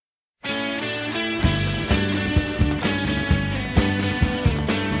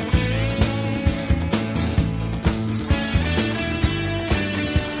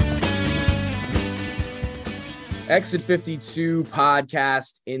Exit 52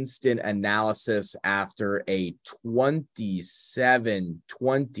 podcast instant analysis after a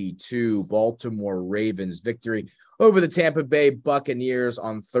 27-22 Baltimore Ravens victory over the Tampa Bay Buccaneers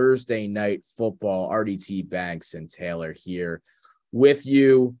on Thursday Night Football. RDT Banks and Taylor here with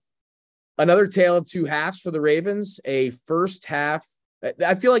you. Another tale of two halves for the Ravens. A first half.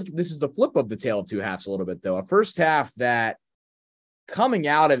 I feel like this is the flip of the tale of two halves a little bit, though. A first half that coming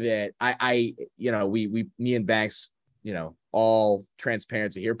out of it, me and Banks, all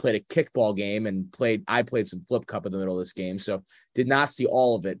transparency here, played a kickball game and I played some flip cup in the middle of this game. So did not see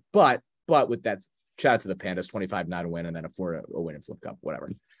all of it, but with that, shout out to the Pandas, 25-9 win and then a win in flip cup, whatever.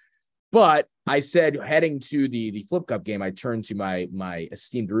 But I said, heading to the flip cup game, I turned to my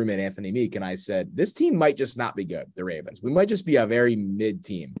esteemed roommate, Anthony Meek, and I said, this team might just not be good, the Ravens. We might just be a very mid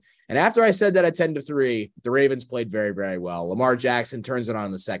team. And after I said that at 10-3, the Ravens played very, very well. Lamar Jackson turns it on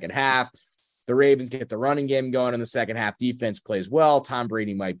in the second half. The Ravens get the running game going in the second half. Defense plays well. Tom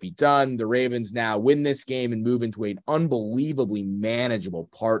Brady might be done. The Ravens now win this game and move into an unbelievably manageable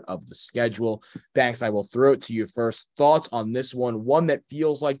part of the schedule. Banks, I will throw it to you first. Thoughts on this one that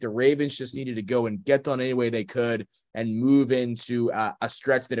feels like the Ravens just needed to go and get done any way they could and move into a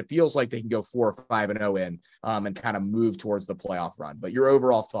stretch that it feels like they can go 4 or 5-0 in and kind of move towards the playoff run. But your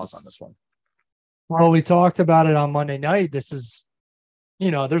overall thoughts on this one? Well, we talked about it on Monday night. This is,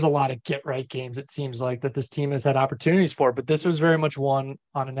 there's a lot of get-right games, it seems like, that this team has had opportunities for. But this was very much one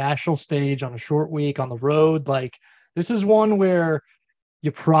on a national stage, on a short week, on the road. Like, this is one where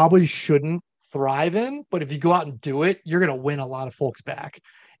you probably shouldn't thrive in. But if you go out and do it, you're going to win a lot of folks back.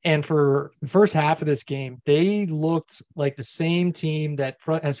 And for the first half of this game, they looked like the same team that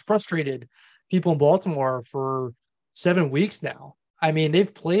has frustrated people in Baltimore for 7 weeks now. I mean,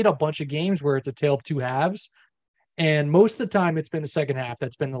 they've played a bunch of games where it's a tale of two halves. And most of the time it's been the second half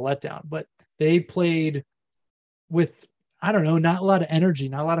that's been the letdown. But they played with, I don't know, not a lot of energy,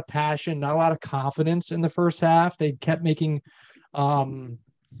 not a lot of passion, not a lot of confidence in the first half. They kept making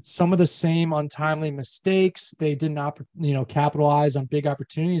some of the same untimely mistakes. They did not, capitalize on big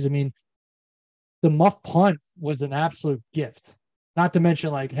opportunities. I mean, the muff punt was an absolute gift. Not to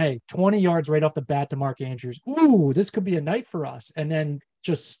mention, 20 yards right off the bat to Mark Andrews. Ooh, this could be a night for us. And then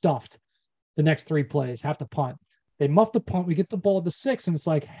just stuffed the next 3 plays, half the punt. They muff the punt. We get the ball at the 6, and it's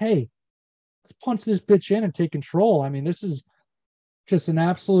like, hey, let's punch this bitch in and take control. I mean, this is just an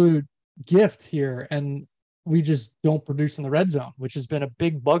absolute gift here. And we just don't produce in the red zone, which has been a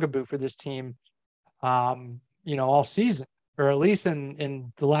big bugaboo for this team, all season, or at least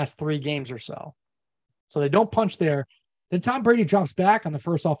in the last 3 games or so. So they don't punch there. Then Tom Brady drops back on the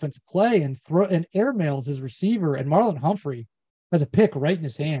first offensive play and airmails his receiver, and Marlon Humphrey has a pick right in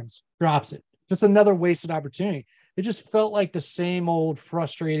his hands, drops it. Just another wasted opportunity. It just felt like the same old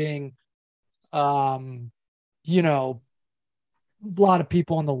frustrating, a lot of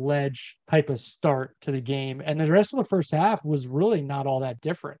people on the ledge type of start to the game. And the rest of the first half was really not all that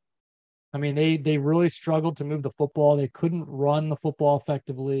different. I mean, they really struggled to move the football. They couldn't run the football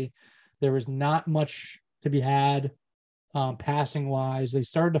effectively. There was not much to be had passing wise. They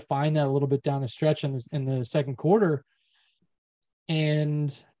started to find that a little bit down the stretch in the second quarter.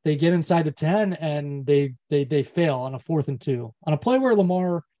 And they get inside the 10 and they fail on a 4th and 2 on a play where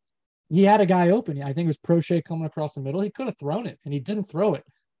Lamar, he had a guy open. I think it was Prochet coming across the middle. He could have thrown it and he didn't throw it.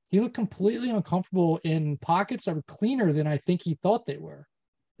 He looked completely uncomfortable in pockets that were cleaner than I think he thought they were.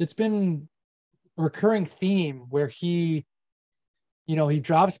 It's been a recurring theme where he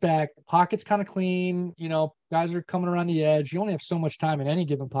drops back, the pocket's kind of clean, guys are coming around the edge. You only have so much time in any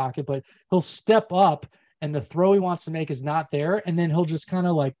given pocket, but he'll step up and the throw he wants to make is not there. And then he'll just kind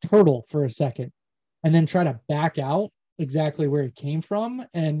of turtle for a second and then try to back out exactly where it came from.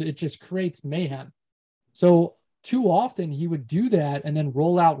 And it just creates mayhem. So too often he would do that and then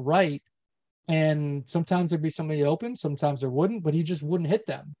roll out right. And sometimes there'd be somebody open, sometimes there wouldn't, but he just wouldn't hit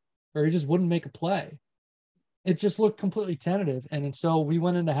them or he just wouldn't make a play. It just looked completely tentative. And so we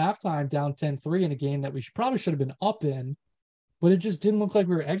went into halftime down 10-3 in a game that we probably should have been up in, but it just didn't look like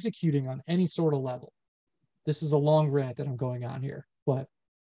we were executing on any sort of level. This is a long rant that I'm going on here, but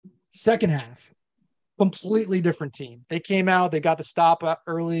second half, completely different team. They came out, they got the stop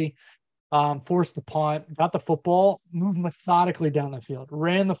early, forced the punt, got the football, moved methodically down the field,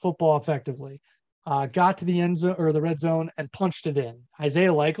 ran the football effectively, got to the end zone or the red zone and punched it in.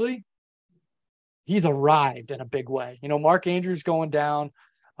 Isaiah Likely, he's arrived in a big way. Mark Andrews going down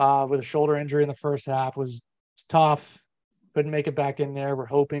with a shoulder injury in the first half was tough. Couldn't make it back in there. We're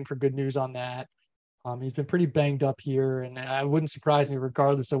hoping for good news on that. He's been pretty banged up here, and it wouldn't surprise me,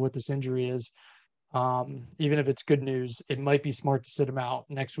 regardless of what this injury is. Even if it's good news, it might be smart to sit him out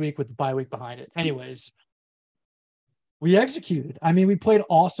next week with the bye week behind it. Anyways, We executed. I mean, we played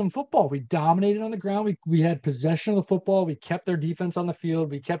awesome football. We dominated on the ground. We had possession of the football. We kept their defense on the field.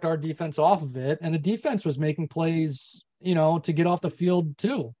 We kept our defense off of it. And the defense was making plays, to get off the field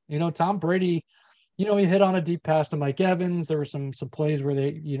too. Tom Brady, he hit on a deep pass to Mike Evans. There were some plays where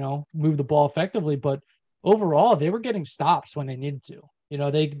they, moved the ball effectively, but overall they were getting stops when they needed to.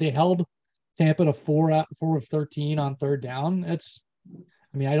 They held Tampa to 4 of 13 on third down.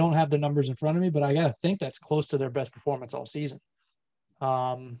 I don't have the numbers in front of me, but I got to think that's close to their best performance all season.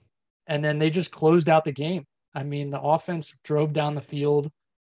 And then they just closed out the game. The offense drove down the field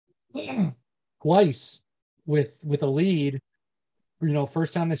twice with a lead.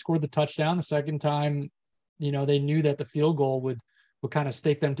 First time they scored the touchdown. The second time, they knew that the field goal would kind of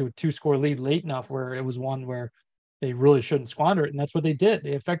stake them to a 2-score lead late enough where it was one where they really shouldn't squander it. And that's what they did.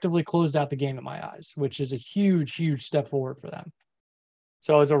 They effectively closed out the game in my eyes, which is a huge, huge step forward for them.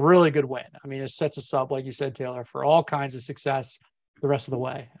 So it's a really good win. It sets us up, like you said, Taylor, for all kinds of success the rest of the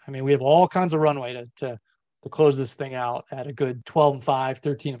way. We have all kinds of runway to close this thing out at a good 12-5,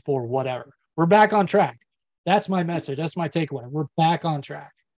 13-4, whatever. We're back on track. That's my message. That's my takeaway. We're back on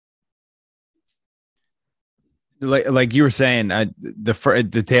track. Like you were saying,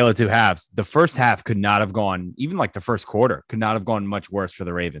 the tale of two halves. The first half could not have gone, even like the first quarter, could not have gone much worse for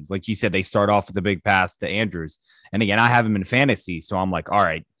the Ravens. Like you said, they start off with the big pass to Andrews, and again, I have him in fantasy, so I'm like, all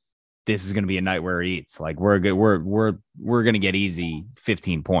right, this is going to be a night where he eats. Like we're good, we're going to get easy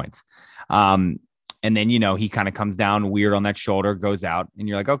 15 points. And then he kind of comes down weird on that shoulder, goes out, and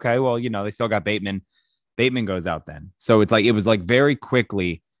you're like, okay, well, they still got Bateman. Bateman goes out then, so it was like very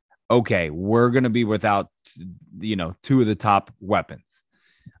quickly. Okay, we're going to be without, 2 of the top weapons.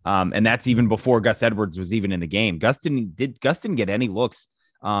 And that's even before Gus Edwards was even in the game. Gus didn't get any looks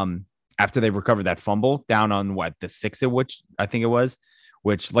after they recovered that fumble down on the 6 of which I think it was,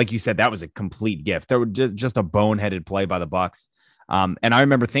 which, like you said, that was a complete gift. That was just a boneheaded play by the Bucs. And I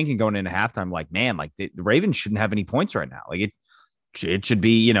remember thinking going into halftime, like, man, like the Ravens shouldn't have any points right now. Like it should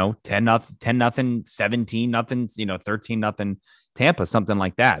be, 10-0, 17-0, 13-0 Tampa, something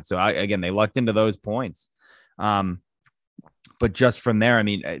like that. So again, they lucked into those points. But just from there,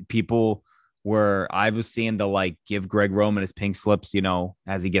 people I was seeing the give Greg Roman his pink slips,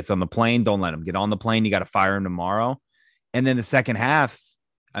 as he gets on the plane. Don't let him get on the plane. You got to fire him tomorrow. And then the second half,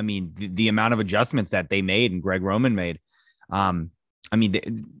 the amount of adjustments that they made and Greg Roman made, Lamar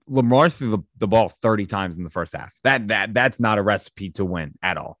threw the ball 30 times in the first half. That's not a recipe to win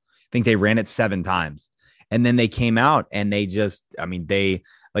at all. I think they ran it 7 times. And then they came out and they just, they,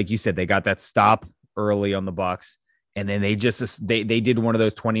 like you said, they got that stop early on the Bucs. And then they did one of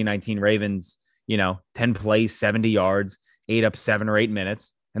those 2019 Ravens, 10 plays, 70 yards, ate up 7 or 8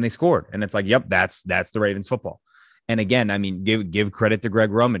 minutes, and they scored. And it's like, yep, that's the Ravens football. And again, give credit to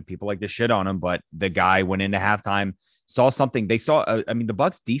Greg Roman. People like to shit on him, but the guy went into halftime, saw something. They saw, the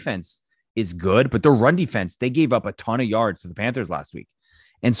Bucs defense is good, but their run defense, they gave up a ton of yards to the Panthers last week.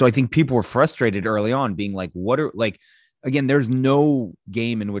 And so I think people were frustrated early on being like, again, there's no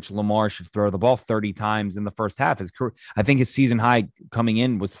game in which Lamar should throw the ball 30 times in the first half. I think his season high coming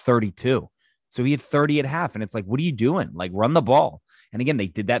in was 32. So he had 30 at half. And it's like, what are you doing? Like, run the ball. And again, they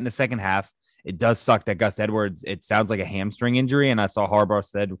did that in the second half. It does suck that Gus Edwards, it sounds like a hamstring injury. And I saw Harbaugh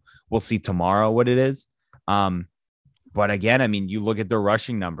said, we'll see tomorrow what it is. But again, you look at their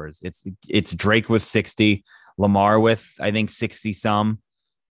rushing numbers. It's Drake with 60, Lamar with, I think, 60 some.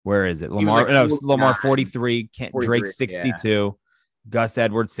 Where is it? Lamar 43, 43, Drake 62, yeah. Gus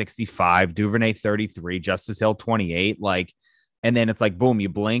Edwards 65, Duvernay 33, Justice Hill 28. And then it's like, boom, you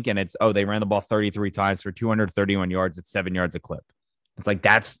blink and it's, they ran the ball 33 times for 231 yards at 7 yards a clip. It's like,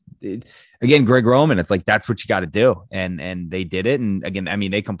 again, Greg Roman, it's like, that's what you got to do. And they did it. And again,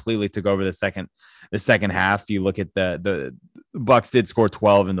 they completely took over the second half. You look at the Bucs did score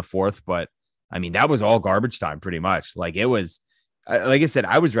 12 in the fourth, but that was all garbage time pretty much. It was, like I said,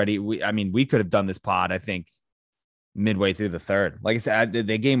 I was ready. We could have done this pod, I think, midway through the third. Like I said,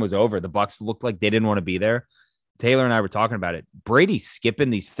 the game was over. The Bucs looked like they didn't want to be there. Taylor and I were talking about it. Brady skipping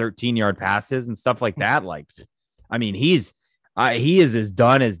these 13-yard passes and stuff like that. He is as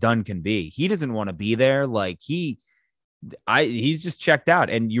done can be. He doesn't want to be there. He's just checked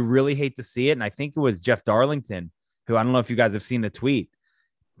out, and you really hate to see it. And I think it was Jeff Darlington, who, I don't know if you guys have seen the tweet.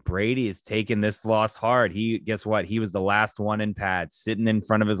 Brady is taking this loss hard. Guess what? He was the last one in pads, sitting in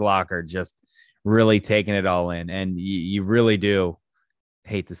front of his locker, just really taking it all in. And you really do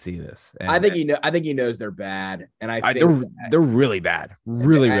hate to see this. And I think he knows they're bad, and I think they're really bad,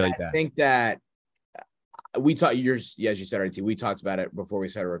 really bad. I think that we talked. As you said, RT, we talked about it before we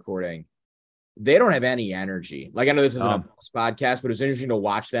started recording. they don't have any energy. Like, I know this isn't a Um, podcast, but it's interesting to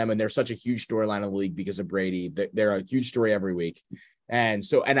watch them. And they're such a huge storyline in the league because of Brady. They're a huge story every week. And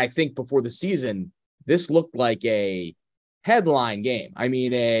I think before the season, this looked like a headline game. I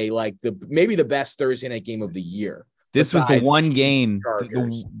mean, maybe the best Thursday night game of the year. This was the besides one Chiefs game,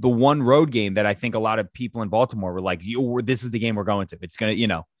 Chargers. the one road game that I think a lot of people in Baltimore were like, this is the game we're going to. It's going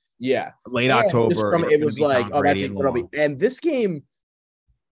to, Yeah. late And October. It's it going to was be like, Tom oh, that's Brady and incredible. Lamar. And this game,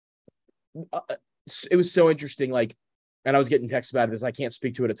 it was so interesting. Like, and I was getting texts about this. I can't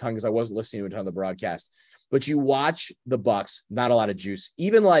speak to it a ton because I wasn't listening to a ton of the broadcast. But you watch the Bucs, not a lot of juice.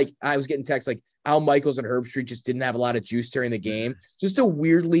 Even like I was getting texts like Al Michaels and Herb Street just didn't have a lot of juice during the game. Just a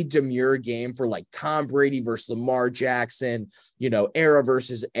weirdly demure game for like Tom Brady versus Lamar Jackson, era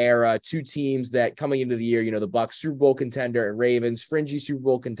versus era. Two teams that coming into the year, the Bucs Super Bowl contender and Ravens fringy Super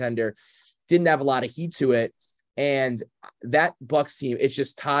Bowl contender, didn't have a lot of heat to it. And that Bucs team, it's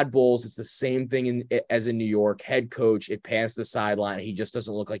just Todd Bowles. It's the same thing as in New York. Head coach, it passed the sideline. He just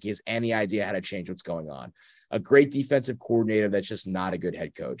doesn't look like he has any idea how to change what's going on. A great defensive coordinator that's just not a good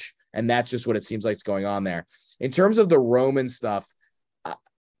head coach. And that's just what it seems like is going on there. In terms of the Roman stuff,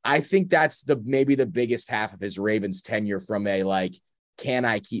 I think that's maybe the biggest half of his Ravens tenure from a like, can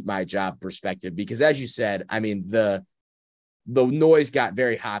I keep my job perspective? Because as you said, I mean, the noise got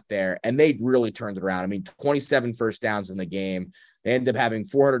very hot there and they really turned it around. I mean, 27 first downs in the game. They end up having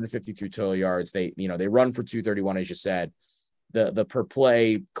 453 total yards. They run for 231, as you said. The per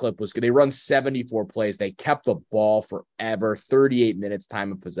play clip was good. They run 74 plays. They kept the ball forever, 38 minutes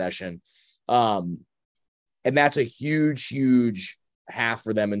time of possession. And that's a huge, huge half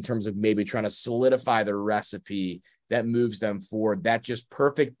for them in terms of maybe trying to solidify the recipe that moves them forward. That just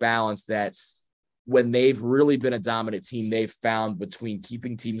perfect balance that when they've really been a dominant team, they've found between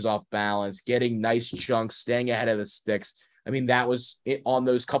keeping teams off balance, getting nice chunks, staying ahead of the sticks. I mean, that was it on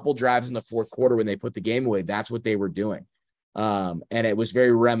those couple drives in the fourth quarter when they put the game away. That's what they were doing. And it was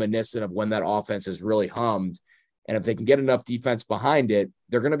very reminiscent of when that offense has really hummed. And if they can get enough defense behind it,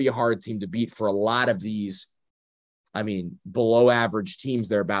 they're going to be a hard team to beat for a lot of these, below average teams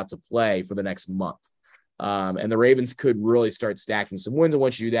they're about to play for the next month. And the Ravens could really start stacking some wins. And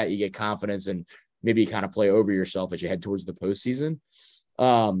once you do that, you get confidence and maybe you kind of play over yourself as you head towards the postseason.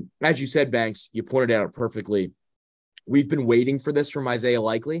 As you said, Banks, you pointed out perfectly. We've been waiting for this from Isaiah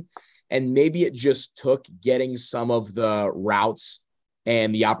Likely, and maybe it just took getting some of the routes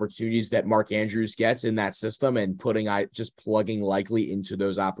and the opportunities that Mark Andrews gets in that system and just plugging Likely into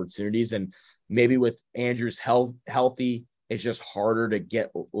those opportunities. And maybe with Andrews healthy, it's just harder to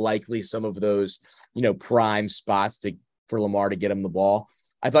get Likely some of those, prime spots for Lamar to get him the ball.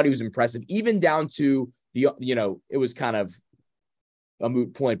 I thought he was impressive, even down to it was kind of a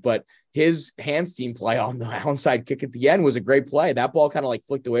moot point, but his hands team play on the onside kick at the end was a great play. That ball kind of like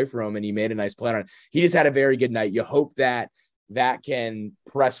flicked away from him and he made a nice play on it. He just had a very good night. You hope that can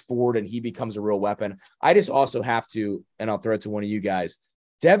press forward and he becomes a real weapon. I just also have to, and I'll throw it to one of you guys.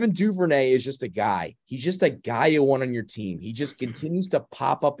 Devin Duvernay is just a guy. He's just a guy you want on your team. He just continues to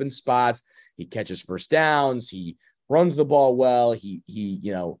pop up in spots. He catches first downs. He runs the ball well.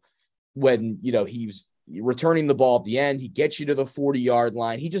 When he's returning the ball at the end, he gets you to the 40-yard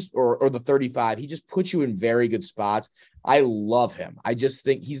line. He just, or the 35, he just puts you in very good spots. I love him. I just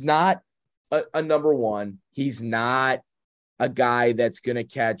think he's not a number one. He's not a guy that's going to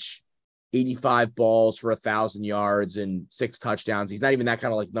catch 85 balls for 1,000 yards and 6 touchdowns. He's not even that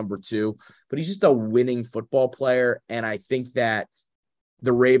kind of like number two, but he's just a winning football player. And I think that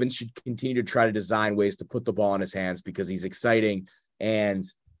the Ravens should continue to try to design ways to put the ball in his hands because he's exciting and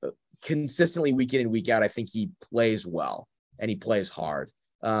consistently week in and week out. I think he plays well and he plays hard.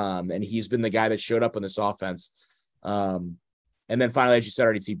 And he's been the guy that showed up in this offense. And then finally, as you said,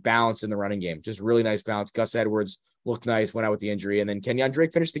 already, see balance in the running game, just really nice balance. Gus Edwards looked nice, went out with the injury. And then Kenyon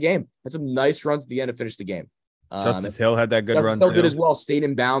Drake finished the game. Had some nice runs at the end to finish the game. Justice Hill had that good run Hill too. did as well. Stayed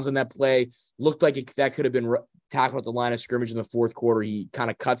in bounds on that play. Looked like that could have been tackled at the line of scrimmage in the fourth quarter. He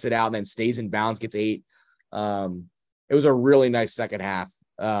kind of cuts it out and then stays in bounds, gets 8. It was a really nice second half.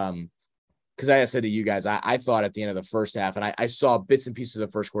 Because I said to you guys, I thought at the end of the first half, and I saw bits and pieces of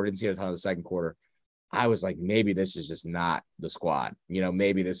the first quarter, didn't see a ton of the second quarter. I was like, maybe this is just not the squad.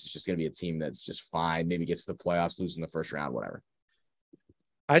 Maybe this is just going to be a team that's just fine. Maybe gets to the playoffs, losing the first round, whatever.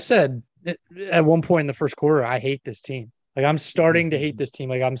 I said at one point in the first quarter, I hate this team. Like I'm starting to hate this team.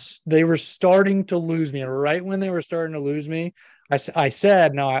 Like they were starting to lose me. And right when they were starting to lose me, I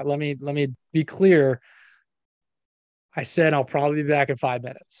said, no, let me be clear. I said, I'll probably be back in 5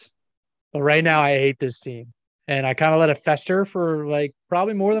 minutes. But right now I hate this team. And I kind of let it fester for like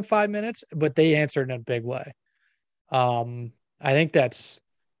probably more than 5 minutes, but they answered in a big way. I think that's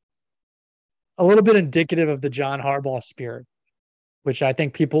a little bit indicative of the John Harbaugh spirit, which I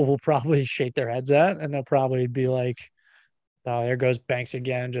think people will probably shake their heads at, and they'll probably be like, "Oh, there goes Banks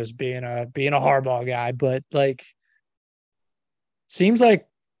again, just being a Harbaugh guy." But like, seems like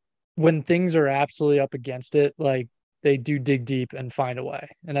when things are absolutely up against it, like they do dig deep and find a way,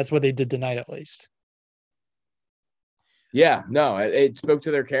 and that's what they did tonight, at least. Yeah, no, it spoke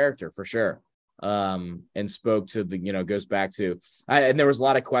to their character for sure. And spoke to the, goes back to, and there was a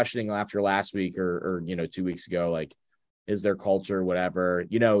lot of questioning after last week or 2 weeks ago, like, is their culture, whatever,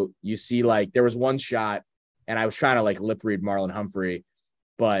 you see, like, there was one shot and I was trying to like lip read Marlon Humphrey,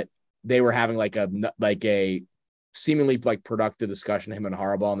 but they were having like a seemingly like productive discussion, him and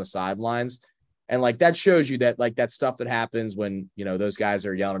Harbaugh on the sidelines. And like, that shows you that like that stuff that happens when, those guys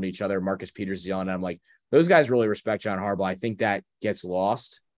are yelling at each other. Marcus Peters yelling at him, like, those guys really respect John Harbaugh. I think that gets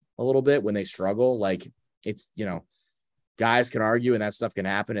lost a little bit when they struggle. Like, it's, guys can argue and that stuff can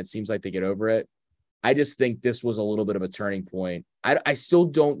happen. It seems like they get over it. I just think this was a little bit of a turning point. I still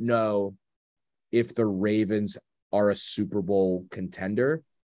don't know if the Ravens are a Super Bowl contender,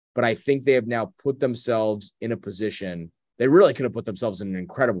 but I think they have now put themselves in a position. They really could have put themselves in an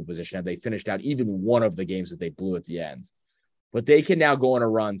incredible position had they finished out even one of the games that they blew at the end. But they can now go on a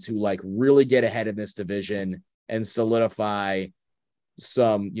run to like really get ahead in this division and solidify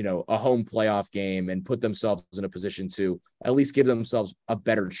some, a home playoff game and put themselves in a position to at least give themselves a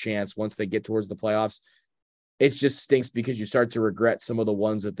better chance once they get towards the playoffs. It just stinks because you start to regret some of the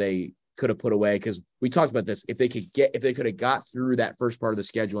ones that they could have put away. Cause we talked about this. If they could have got through that first part of the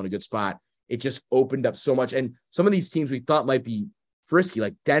schedule in a good spot, it just opened up so much. And some of these teams we thought might be frisky,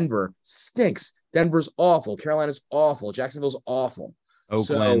 like Denver stinks. Denver's awful. Carolina's awful. Jacksonville's awful.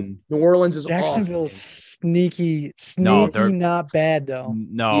 Oakland. So New Orleans is Jacksonville's awful. sneaky, No, they're not bad though.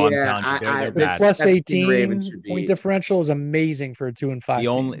 No, I'm telling you, they're The bad. plus That's the 18 Ravens should point be. differential is amazing for a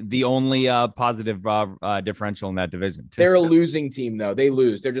 2-5 The only positive differential in that division. Too. They're a losing team, though. They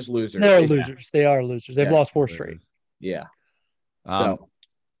lose. They're just losers. They're losers. They are losers. They've lost 4 straight. Yeah. So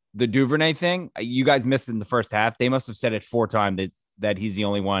the Duvernay thing, you guys missed it in the first half. They must have said it 4 times that he's the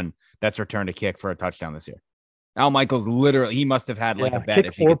only one that's returned a kick for a touchdown this year. Al Michaels literally, he must have had like a bet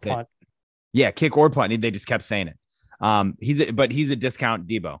if he could punt. Yeah, kick or punt. They just kept saying it. He's a discount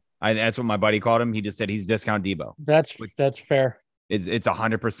Debo. That's what my buddy called him. He just said he's discount Debo. That's fair. It's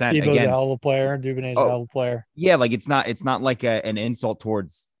 100%. Debo's a hell of a player. Duvernay's a hell of a player. Yeah, like it's not like an insult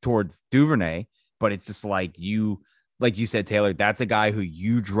towards Duvernay, but it's just like you said, Taylor, that's a guy who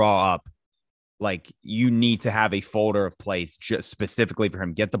you draw up. Like, you need to have a folder of plays just specifically for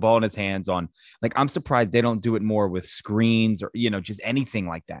him. Get the ball in his hands on. Like, I'm surprised they don't do it more with screens or, just anything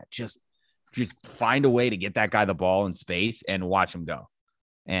like that. Just find a way to get that guy the ball in space and watch him go.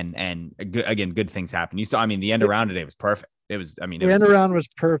 And good things happen. You saw, the end around today was perfect. The end around was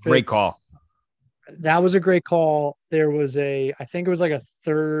perfect. Great call. That was a great call. There was I think it was like a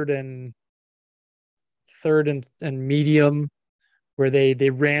third and medium, where they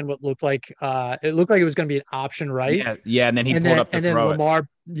ran what looked like it looked like it was going to be an option, right? Yeah, and then he pulled up to throw it. Lamar,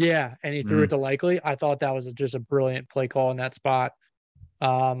 and he threw it to Likely. I thought that was just a brilliant play call in that spot.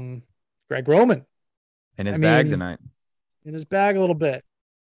 Greg Roman in his bag tonight. In his bag a little bit.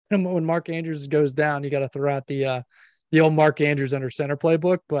 And when Mark Andrews goes down, you got to throw out the old Mark Andrews under center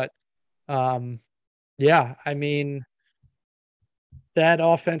playbook. But that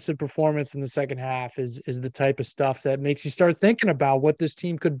offensive performance in the second half is the type of stuff that makes you start thinking about what this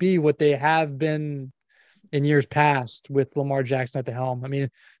team could be, what they have been in years past with Lamar Jackson at the helm.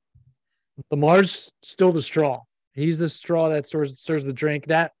 Lamar's still the straw. He's the straw that stirs the drink.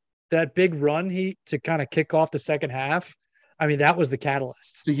 That big run to kind of kick off the second half, that was the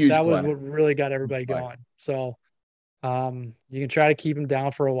catalyst. That was what really got everybody going. So you can try to keep him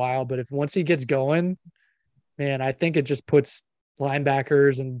down for a while, but once he gets going, man, I think it just puts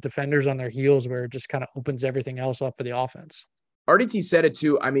linebackers and defenders on their heels, where it just kind of opens everything else up for the offense. RDT said it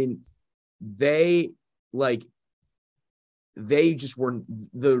too. They just were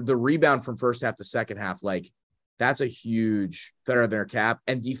the rebound from first half to second half. Like, that's a huge feather in their cap.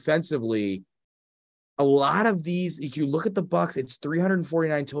 And defensively, a lot of these, if you look at the Bucs, it's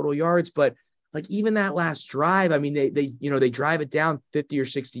 349 total yards, but like even that last drive, they drive it down 50 or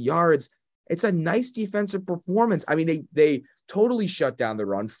 60 yards. It's a nice defensive performance. They totally shut down the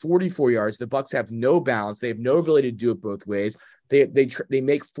run, 44 yards. The Bucs have no balance. They have no ability to do it both ways. They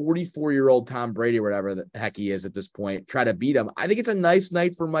make 44-year-old Tom Brady, or whatever the heck he is at this point, try to beat him. I think it's a nice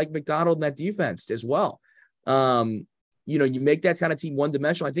night for Mike McDonald and that defense as well. You make that kind of team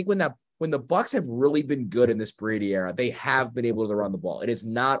one-dimensional. I think when the Bucs have really been good in this Brady era, they have been able to run the ball. It has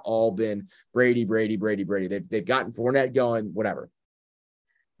not all been Brady. They've gotten Fournette going, whatever.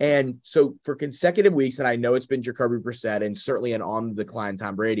 And so for consecutive weeks, and I know it's been Jacoby Brissett and certainly an on the decline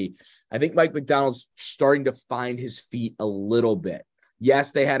Tom Brady, I think Mike McDonald's starting to find his feet a little bit.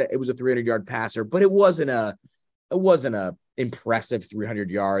 Yes, it was a 300-yard passer, but it wasn't a impressive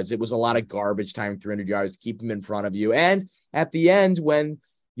 300 yards. It was a lot of garbage time, 300 yards to keep him in front of you. And at the end, when,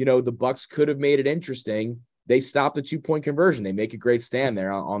 the Bucs could have made it interesting, they stopped the 2-point conversion. They make a great stand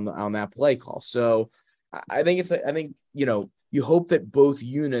there on that play call. So I think you hope that both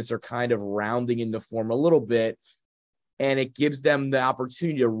units are kind of rounding into form a little bit, and it gives them the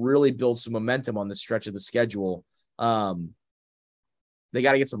opportunity to really build some momentum on the stretch of the schedule. They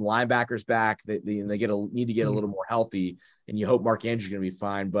got to get some linebackers back. They need to get a little more healthy, and you hope Mark Andrews is going to be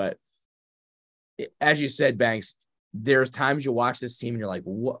fine. But as you said, Banks, there's times you watch this team and you're like,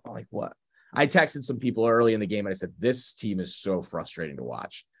 what? Like what? I texted some people early in the game and I said, this team is so frustrating to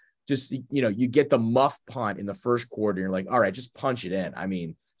watch. Just, you get the muff punt in the first quarter. And you're like, all right, just punch it in. I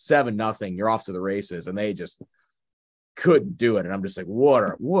mean, 7-0, you're off to the races, and they just couldn't do it. And I'm just like, what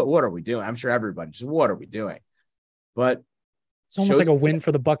are we doing? I'm sure everybody just, what are we doing? But it's almost like a win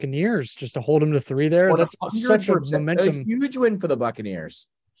for the Buccaneers just to hold them to 3 there. That's such a momentum. A huge win for the Buccaneers.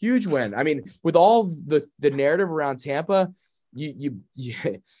 Huge win. I mean, with all the narrative around Tampa, you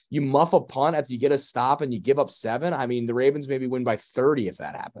muff a punt after you get a stop and you give up 7. I mean, the Ravens maybe win by 30 if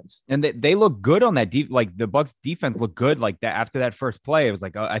that happens. And they look good on that like the Bucs defense looked good like that after that first play. It was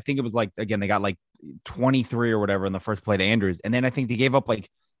like I think it was like, again, they got like 23 or whatever in the first play to Andrews, and then I think they gave up like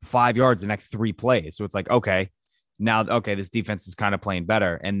 5 yards the next 3 plays. So it's like, okay, this defense is kind of playing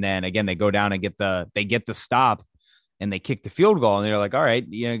better. And then again, they go down and get the stop, and they kick the field goal, and they're like, all right,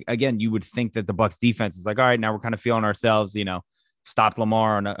 again, you would think that the Bucs defense is like, all right, now we're kind of feeling ourselves, stopped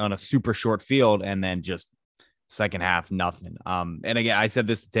Lamar on a super short field, and then just second half, nothing. And again, I said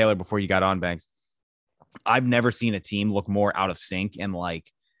this to Taylor before you got on, Banks. I've never seen a team look more out of sync, and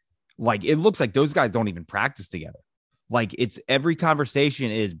like it looks like those guys don't even practice together. Like it's every conversation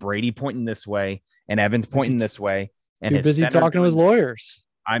is Brady pointing this way and Evans pointing this way. And too busy talking to his lawyers.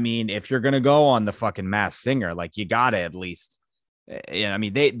 I mean, if you're going to go on the fucking Masked Singer, like you got to at least, I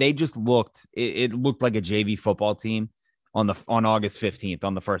mean, they just looked, it looked like a JV football team on August 15th,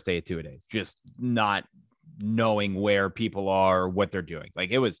 on the first day of 2 days, just not knowing where people are, what they're doing. Like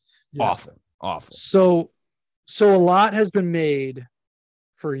it was awful. So a lot has been made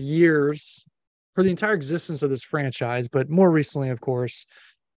for years, for the entire existence of this franchise, but more recently, of course,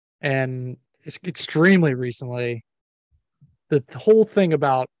 and extremely recently, the whole thing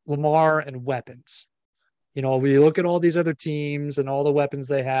about Lamar and weapons. We look at all these other teams and all the weapons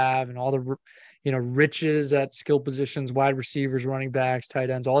they have and all the, riches at skill positions, wide receivers, running backs, tight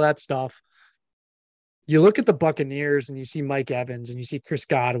ends, all that stuff. You look at the Buccaneers and you see Mike Evans and you see Chris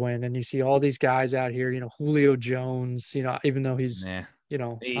Godwin and you see all these guys out here, Julio Jones, even though he's, on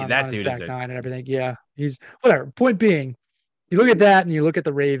that his dude back is nine and everything. Yeah, he's whatever. Point being, you look at that and you look at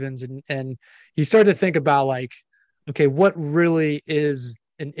the Ravens and you start to think about like, okay, what really is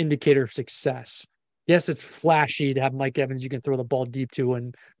an indicator of success? Yes, it's flashy to have Mike Evans you can throw the ball deep to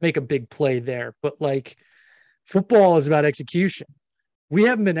and make a big play there. But like football is about execution. We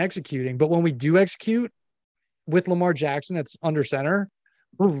haven't been executing, but when we do execute with Lamar Jackson that's under center,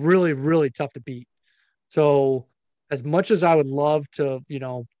 we're really, really tough to beat. So as much as I would love to,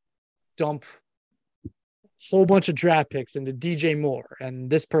 dump a whole bunch of draft picks into DJ Moore and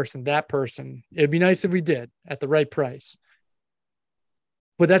this person, that person, it'd be nice if we did at the right price.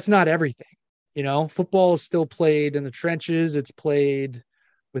 But that's not everything. Football is still played in the trenches. It's played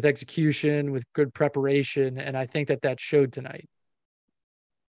with execution, with good preparation. And I think that showed tonight.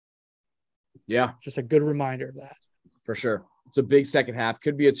 Yeah. Just a good reminder of that. For sure. It's a big second half.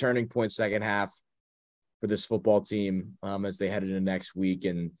 Could be a turning point second half for this football team as they head into next week.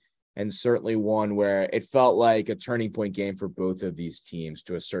 And certainly one where it felt like a turning point game for both of these teams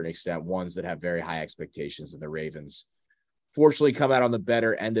to a certain extent, ones that have very high expectations of the Ravens. Fortunately, come out on the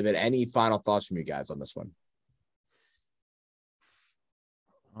better end of it. Any final thoughts from you guys on this one?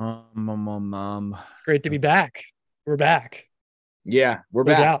 Great to be back. We're back. Yeah, we're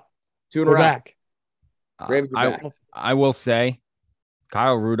back. Out. 2 in a row. Back. Ravens are back. I will say,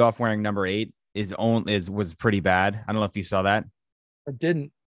 Kyle Rudolph wearing number 8 was pretty bad. I don't know if you saw that. I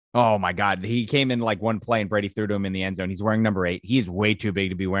didn't. Oh my God. He came in like one play and Brady threw to him in the end zone. He's wearing number 8. He's way too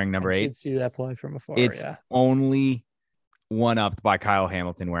big to be wearing number 8. I did see that play from afar. It's only one-upped by Kyle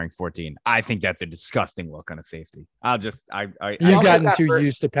Hamilton wearing 14. I think that's a disgusting look on a safety. You've gotten too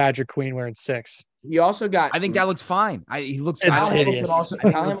used to Patrick Queen wearing 6. He also got. I think that looks fine. He looks. It's hideous.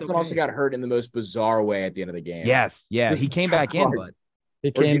 Kyle Hamilton also got hurt in the most bizarre way at the end of the game. Yes, yeah, he came back in, but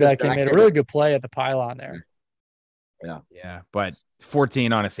he came back and made a really good play at the pylon there. Yeah. But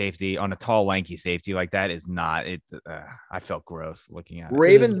 14 on a safety, on a tall, lanky safety like that is not it. I felt gross looking at it.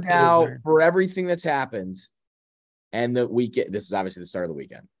 Ravens It is now weird. for everything that's happened, and the weekend. This is obviously the start of the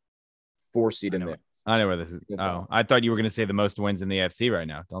weekend. 4 seed in there. I know where this is. Oh, I thought you were going to say the most wins in the AFC right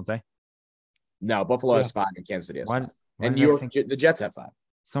now, don't they? No, Buffalo has 5 and Kansas City has 5. And New York, the Jets have 5.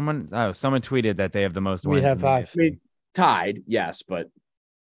 Someone tweeted that they have the most We wins. have in the 5. AFC. I mean, tied, yes, but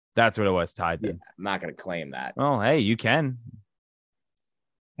That's what it was, tied yeah, then. I'm not going to claim that. Oh, hey, you can.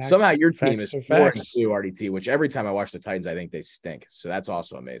 Somehow your team is 4-2 facts. RDT, which every time I watch the Titans, I think they stink. So that's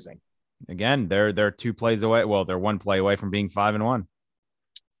also amazing. Again, they're 2 plays away. Well, they're 1 play away from being 5-1.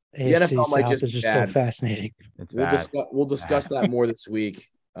 The AFC NFL might South is just so fascinating. It's We'll bad. discuss that more this week.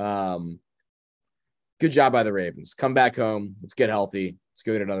 Good job by the Ravens. Come back home. Let's get healthy. Let's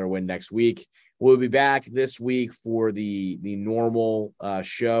go get another win next week. We'll be back this week for the normal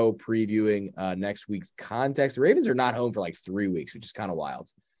show previewing next week's context. The Ravens are not home for like 3 weeks, which is kind of wild.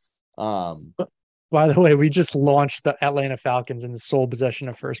 By the way, we just launched the Atlanta Falcons in the sole possession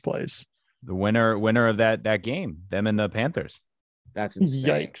of first place. The winner of that game, them and the Panthers. That's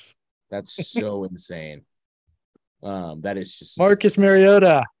insane. Yikes. That's so insane. That is just Marcus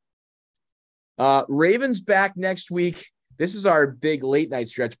Mariota. Ravens back next week. This is our big late night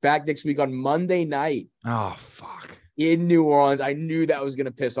stretch. Back next week on Monday night Oh, fuck. in New Orleans. I knew that was going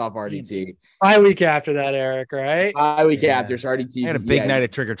to piss off RDT. Bye week after that, Eric, right? Bye week Yeah. after. So RDT. I had a big night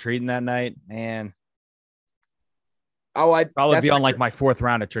of trick-or-treating that night, man. Oh, Probably be on like my 4th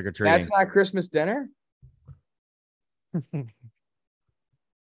round of trick-or-treating. That's not Christmas dinner?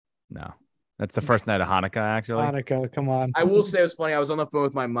 No. That's the first night of Hanukkah, actually. Hanukkah, come on. I will say it was funny. I was on the phone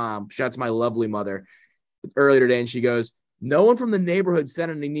with my mom. Shout out to my lovely mother earlier today, and she goes, no one from the neighborhood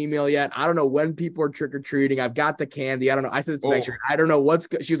sent an email yet. I don't know when people are trick-or-treating. I've got the candy. I don't know. I said this to make sure. I don't know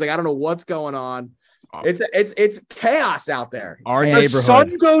she was like, I don't know what's going on. It's chaos out there. Our The neighborhood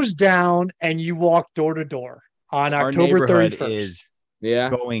sun goes down and you walk door to door on our October neighborhood 31st. is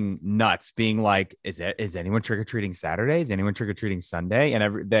Yeah. going nuts, being like, is anyone trick-or-treating Saturday? Is anyone trick-or-treating Sunday?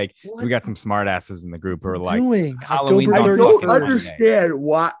 And we got some smart asses in the group who are like, Halloween's October on I 31st. don't fucking understand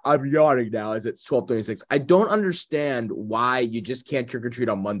why I'm yawning now as it's 12:36. I don't understand why you just can't trick-or-treat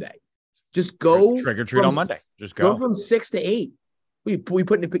on Monday. Just go trick-or-treat on Monday. Just Go go. from 6 to 8. We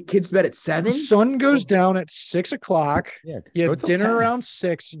putting the kids to bed at 7? The sun goes down at 6 o'clock. Yeah, You go have till dinner 10. around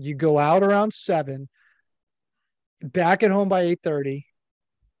 6. You go out around 7. Back at home by 8:30.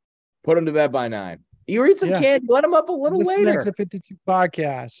 Put them to bed by 9. You eat some Yeah. candy. Let them up a little Listen to later. Exit 52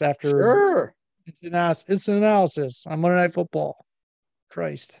 podcast after Sure. it's an analysis on Monday Night Football.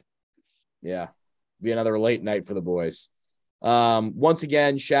 Christ. Yeah. Be another late night for the boys. Once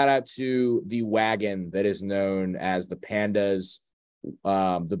again, shout out to the wagon that is known as the Pandas,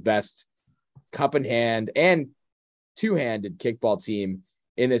 the best cup in hand and two-handed kickball team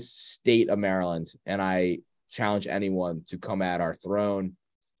in this state of Maryland. And I challenge anyone to come at our throne.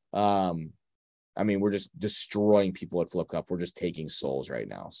 I mean, we're just destroying people at Flip Cup. We're just taking souls right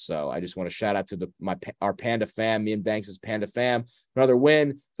now. So I just want to shout out to our Panda fam, me and Banks' Panda fam. Another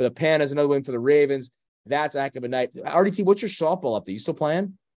win for the Pandas, another win for the Ravens. That's a heck of a night. RDT, what's your softball up there? You still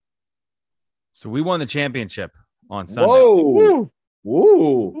playing? So we won the championship on Sunday. Whoa.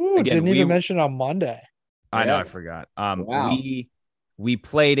 Woo. Ooh, didn't even mention on Monday. I know, Yeah. I forgot. Wow. We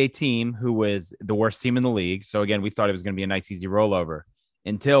played a team who was the worst team in the league. So again, we thought it was going to be a nice, easy rollover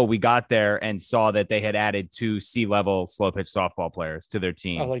until we got there and saw that they had added 2 C-level slow pitch softball players to their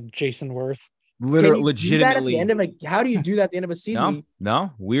team. Oh, like Jason Worth. Literally, legitimately. legitimately. How do you do that at the end of a season?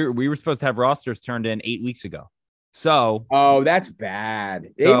 No, we were supposed to have rosters turned in 8 weeks ago. So, Oh, that's bad.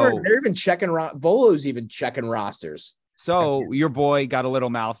 They're even checking. Volo's even checking rosters. So your boy got a little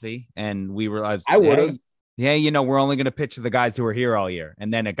mouthy, and we realized I would have. Yeah, we're only going to pitch to the guys who are here all year.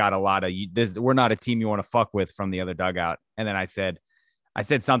 And then it got a lot of we're not a team you want to fuck with from the other dugout. And then I said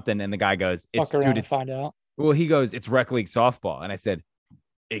something, and the guy goes, Fuck around and find out. Well, he goes, it's rec league softball. And I said,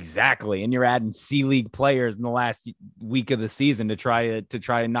 exactly. And you're adding C League players in the last week of the season to try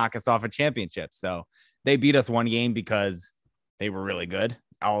to knock us off a championship. So they beat us one game because they were really good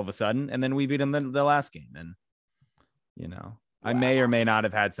all of a sudden. And then we beat them the last game. And, I may or may not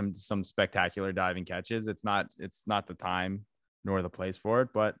have had some spectacular diving catches. It's not the time nor the place for it,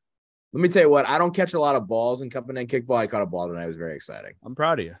 but let me tell you what, I don't catch a lot of balls in company and kickball. I caught a ball tonight. It was very exciting. I'm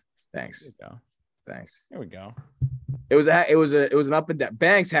proud of you. Thanks. There you go. Thanks. There we go. It was an up and down.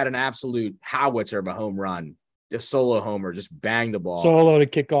 Banks had an absolute howitzer of a home run. A solo homer, just banged the ball. Solo to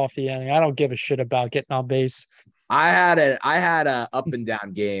kick off the inning. I don't give a shit about getting on base. I had a up and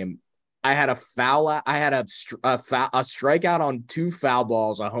down game. I had a foul. I had a strikeout on 2 foul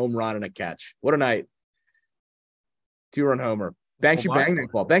balls, a home run, and a catch. What a night! 2-run homer. Banks, you Well, banged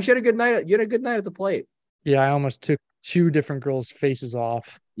that ball. Banks, you had a good night. You had a good night at the plate. Yeah, I almost took two different girls' faces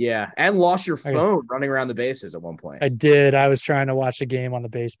off. Yeah, and lost your I, phone running around the bases at one point. I did. I was trying to watch a game on the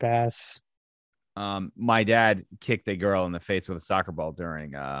base pass. My dad kicked a girl in the face with a soccer ball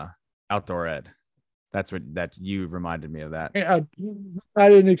during outdoor ed. That's what that you reminded me of that. I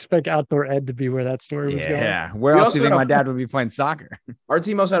didn't expect outdoor ed to be where that story was going. Yeah. Where We else do you also think had my dad would be playing soccer? Our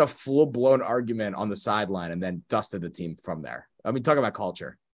team also had a full-blown argument on the sideline and then dusted the team from there. I mean, talk about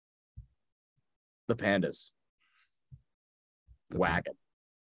culture. The Pandas. Wagon.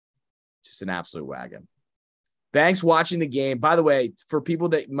 Just an absolute wagon. Banks watching the game. By the way, for people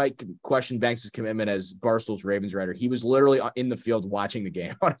that might question Banks' commitment as Barstool's Ravens writer, he was literally in the field watching the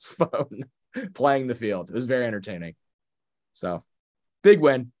game on his phone, playing the field. It was very entertaining. So, big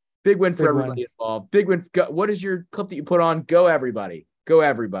win. Big win for everybody involved. Big win. What is your clip that you put on? Go, everybody. Go,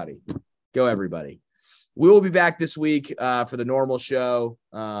 everybody. Go, everybody. We will be back this week for the normal show,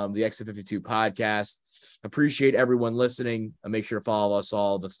 the Exit 52 podcast. Appreciate everyone listening. Make sure to follow us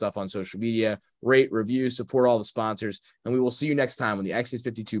all the stuff on social media, rate, review, support all the sponsors. And we will see you next time on the Exit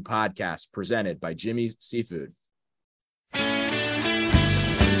 52 podcast presented by Jimmy's Seafood.